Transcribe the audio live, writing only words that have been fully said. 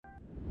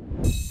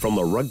From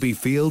the rugby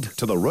field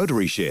to the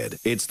Rotary Shed,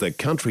 it's the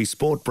Country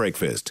Sport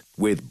Breakfast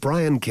with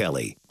Brian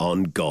Kelly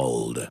on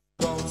Gold.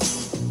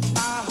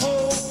 I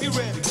hope you're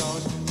ready,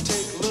 cause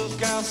take a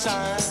look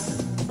outside.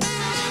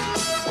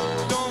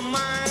 Don't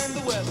mind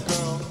the weather,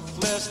 girl,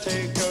 let's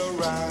take a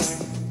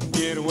ride.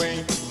 Get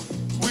away.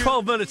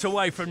 12 minutes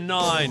away from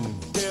 9.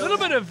 A little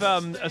bit of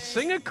a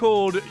singer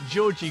called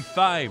Georgie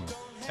Fame.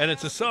 And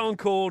it's a song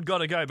called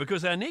Gotta Go,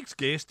 because our next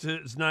guest,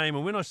 his name,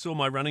 and when I saw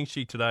my running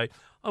sheet today,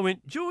 I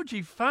went,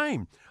 Georgie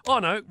Fame. Oh,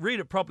 no, read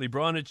it properly,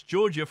 Brian. It's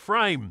Georgia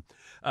Frame,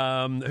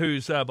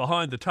 who's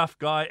behind the Tough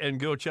Guy and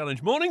Girl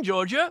Challenge. Morning,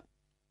 Georgia.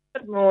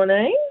 Good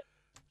morning.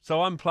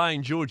 So I'm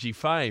playing Georgie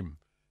Fame.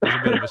 It's a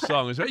bit of a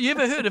song as well. You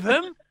ever heard of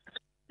him?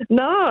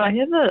 No, I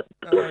haven't.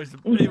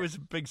 He was a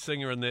big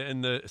singer in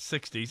the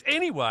 60s.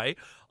 Anyway,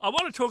 I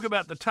want to talk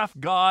about the Tough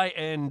Guy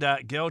and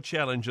Girl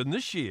Challenge. And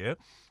this year,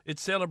 it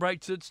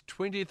celebrates its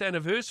 20th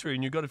anniversary,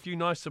 and you've got a few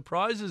nice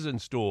surprises in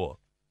store.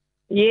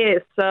 Yeah,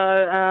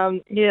 so,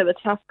 the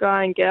Tough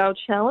Guy and Gal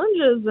Challenge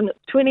is in its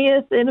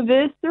 20th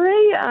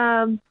anniversary.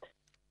 And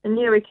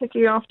we're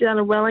kicking off down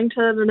in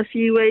Wellington in a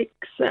few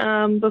weeks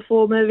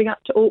before moving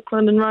up to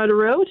Auckland and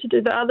Rotorua to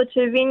do the other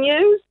two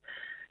venues.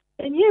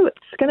 And, it's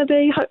going to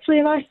be hopefully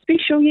a nice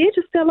special year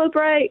to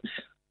celebrate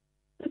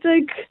the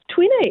big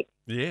 20.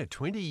 Yeah,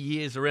 20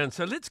 years around.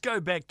 So let's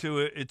go back to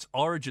its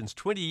origins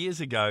 20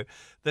 years ago.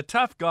 The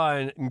Tough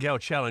Guy and Gal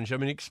Challenge. I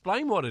mean,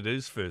 explain what it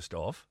is first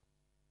off.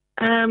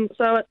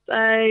 So it's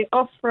a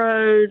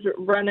off-road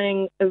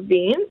running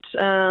event,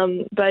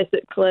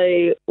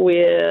 basically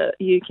where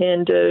you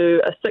can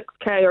do a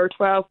 6K or a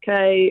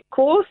 12K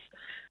course,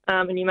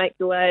 and you make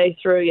your way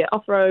through your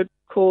off-road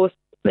course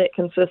that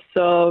consists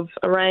of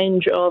a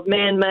range of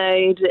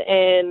man-made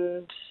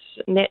and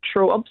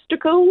natural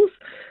obstacles.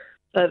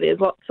 So there's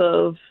lots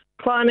of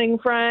climbing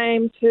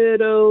frames,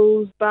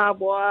 hurdles, barbed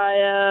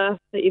wire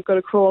that you've got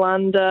to crawl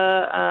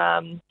under,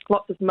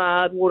 lots of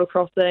mud, water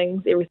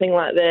crossings, everything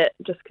like that,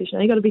 just because,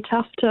 you've got to be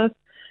tough to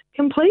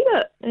complete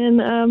it.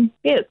 And,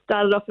 it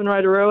started off in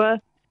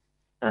Rotorua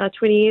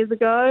 20 years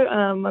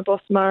ago. My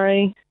boss,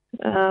 Murray,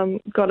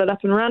 got it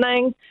up and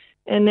running,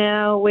 and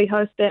now we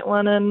host that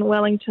one in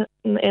Wellington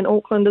and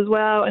Auckland as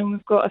well, and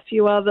we've got a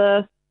few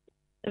other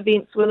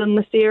events within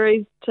the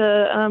series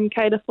to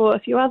cater for a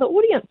few other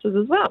audiences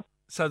as well.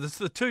 So there's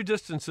the two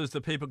distances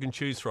that people can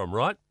choose from,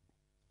 right?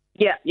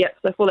 Yeah.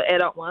 So for the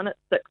adult one, it's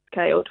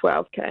 6K or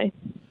 12K.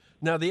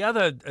 Now, the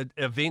other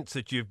events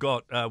that you've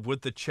got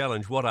with the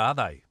challenge, what are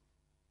they?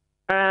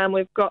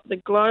 We've got the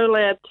Glow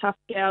Lab Tough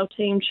Gal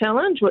Team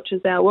Challenge, which is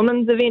our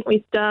women's event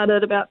we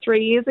started about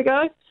 3 years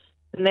ago.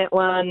 And that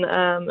one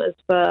is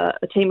for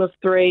a team of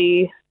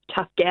 3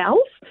 tough gals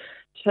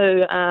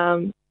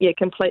to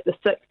complete the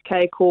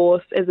 6K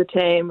course as a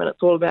team. And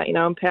it's all about,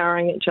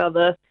 empowering each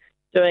other,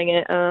 doing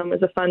it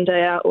as a fun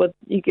day out with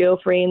your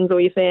girlfriends or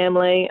your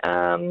family,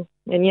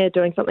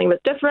 doing something a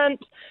bit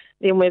different.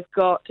 Then we've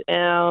got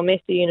our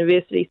Massey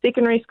University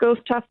Secondary School's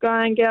Tough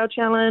Guy and Gal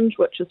Challenge,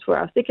 which is for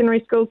our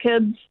secondary school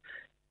kids.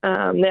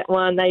 That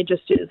one, they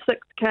just do the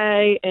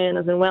 6K and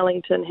is in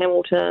Wellington,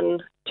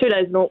 Hamilton, 2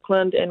 days in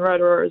Auckland and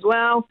Rotorua as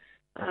well.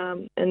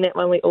 And that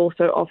one we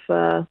also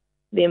offer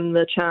them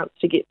the chance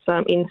to get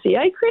some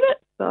NCA credit.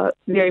 So it's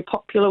very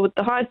popular with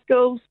the high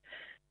schools.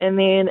 And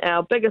then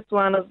our biggest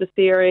one of the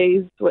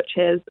series, which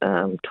has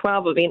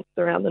 12 events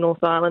around the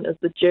North Island, is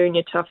the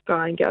Junior Tough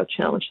Guy and Gal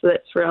Challenge. So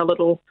that's for our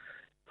little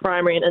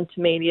primary and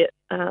intermediate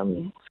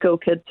school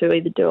kids who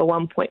either do a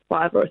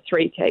 1.5 or a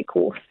 3K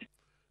course.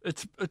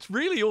 It's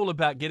really all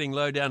about getting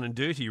low down and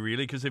dirty,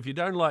 really, because if you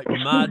don't like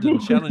mud and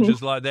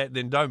challenges like that,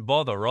 then don't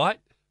bother, right?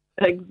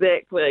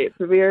 Exactly. It's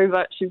very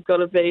much you've got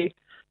to be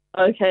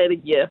okay to,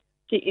 get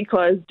your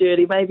clothes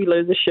dirty, maybe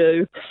lose a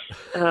shoe.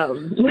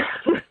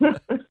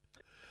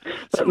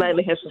 But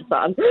mainly have some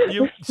fun.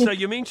 So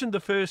you mentioned the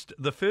first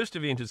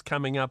event is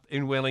coming up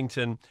in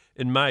Wellington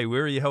in May.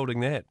 Where are you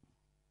holding that?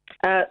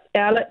 Out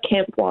at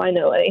Camp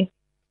Wainui.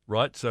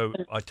 Right, so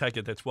I take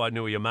it that's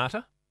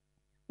Wainuiomata?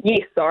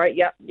 Yes, sorry,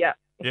 yep. Yep,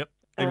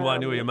 in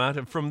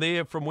Wainuiomata. From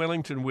there, from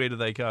Wellington, where do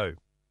they go?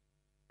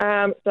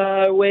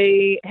 So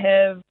we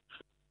have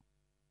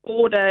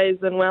 4 days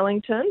in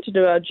Wellington to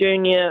do our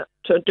junior,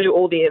 to do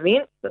all the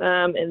events,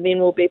 and then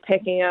we'll be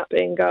packing up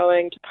and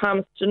going to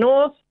Palmerston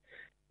North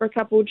for a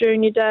couple of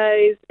junior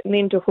days, and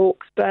then to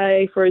Hawke's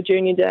Bay for a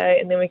junior day,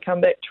 and then we come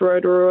back to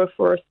Rotorua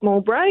for a small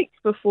break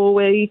before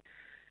we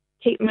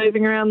keep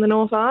moving around the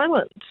North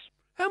Island.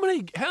 How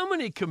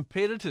many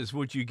competitors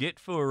would you get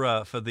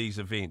for these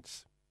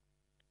events?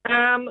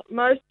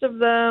 Most of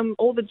them,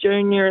 all the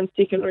junior and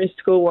secondary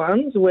school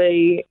ones,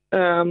 we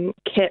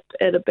cap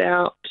at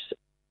about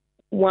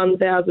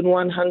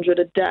 1,100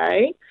 a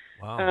day.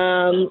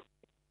 Wow.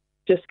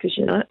 Just because,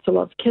 it's a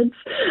lot of kids.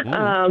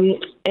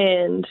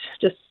 And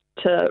just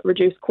to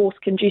reduce course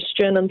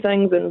congestion and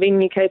things and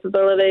venue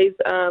capabilities.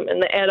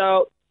 And the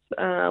adults,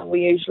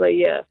 we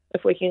usually,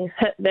 if we can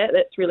hit that,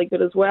 that's really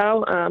good as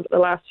well. But the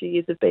last few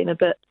years have been a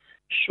bit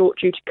short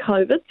due to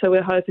COVID, so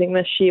we're hoping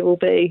this year will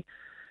be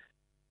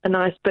a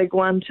nice big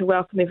one to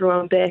welcome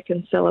everyone back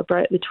and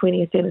celebrate the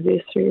 20th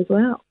anniversary as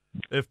well.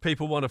 If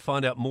people want to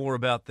find out more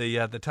about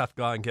the Tough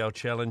Guy and Gal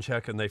Challenge, how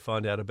can they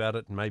find out about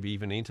it and maybe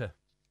even enter?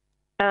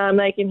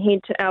 They can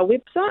head to our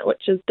website,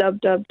 which is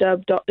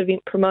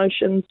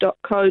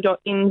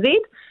www.eventpromotions.co.nz,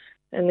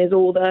 and there's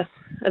all the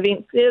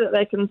events there that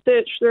they can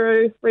search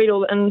through, read all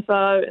the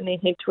info, and then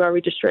head to our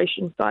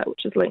registration site,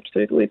 which is linked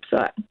through the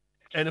website.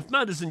 And if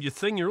mud isn't your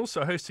thing, you're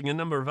also hosting a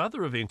number of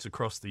other events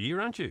across the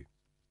year, aren't you?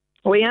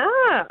 We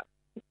are.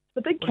 It's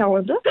a big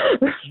calendar.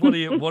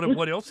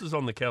 What else is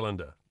on the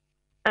calendar?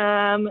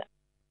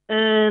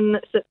 In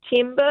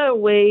September,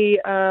 we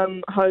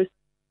host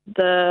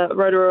the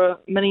Rotorua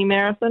Mini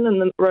Marathon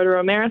and the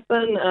Rotorua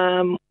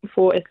Marathon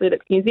for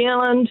Athletics New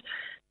Zealand.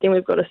 Then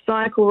we've got a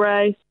cycle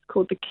race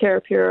called the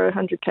Karapiro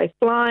 100k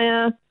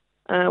Flyer.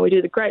 We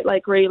do the Great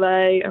Lake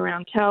Relay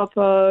around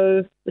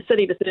Taupo, the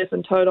City to Surf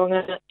in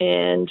Tauranga,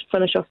 and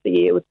finish off the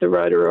year with the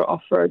Rotorua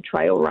Off-Road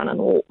Trail Run and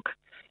Walk.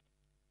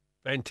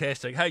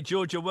 Fantastic. Hey,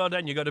 Georgia, well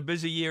done. You've got a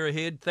busy year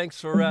ahead. Thanks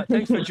for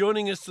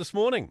joining us this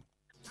morning.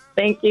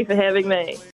 Thank you for having me.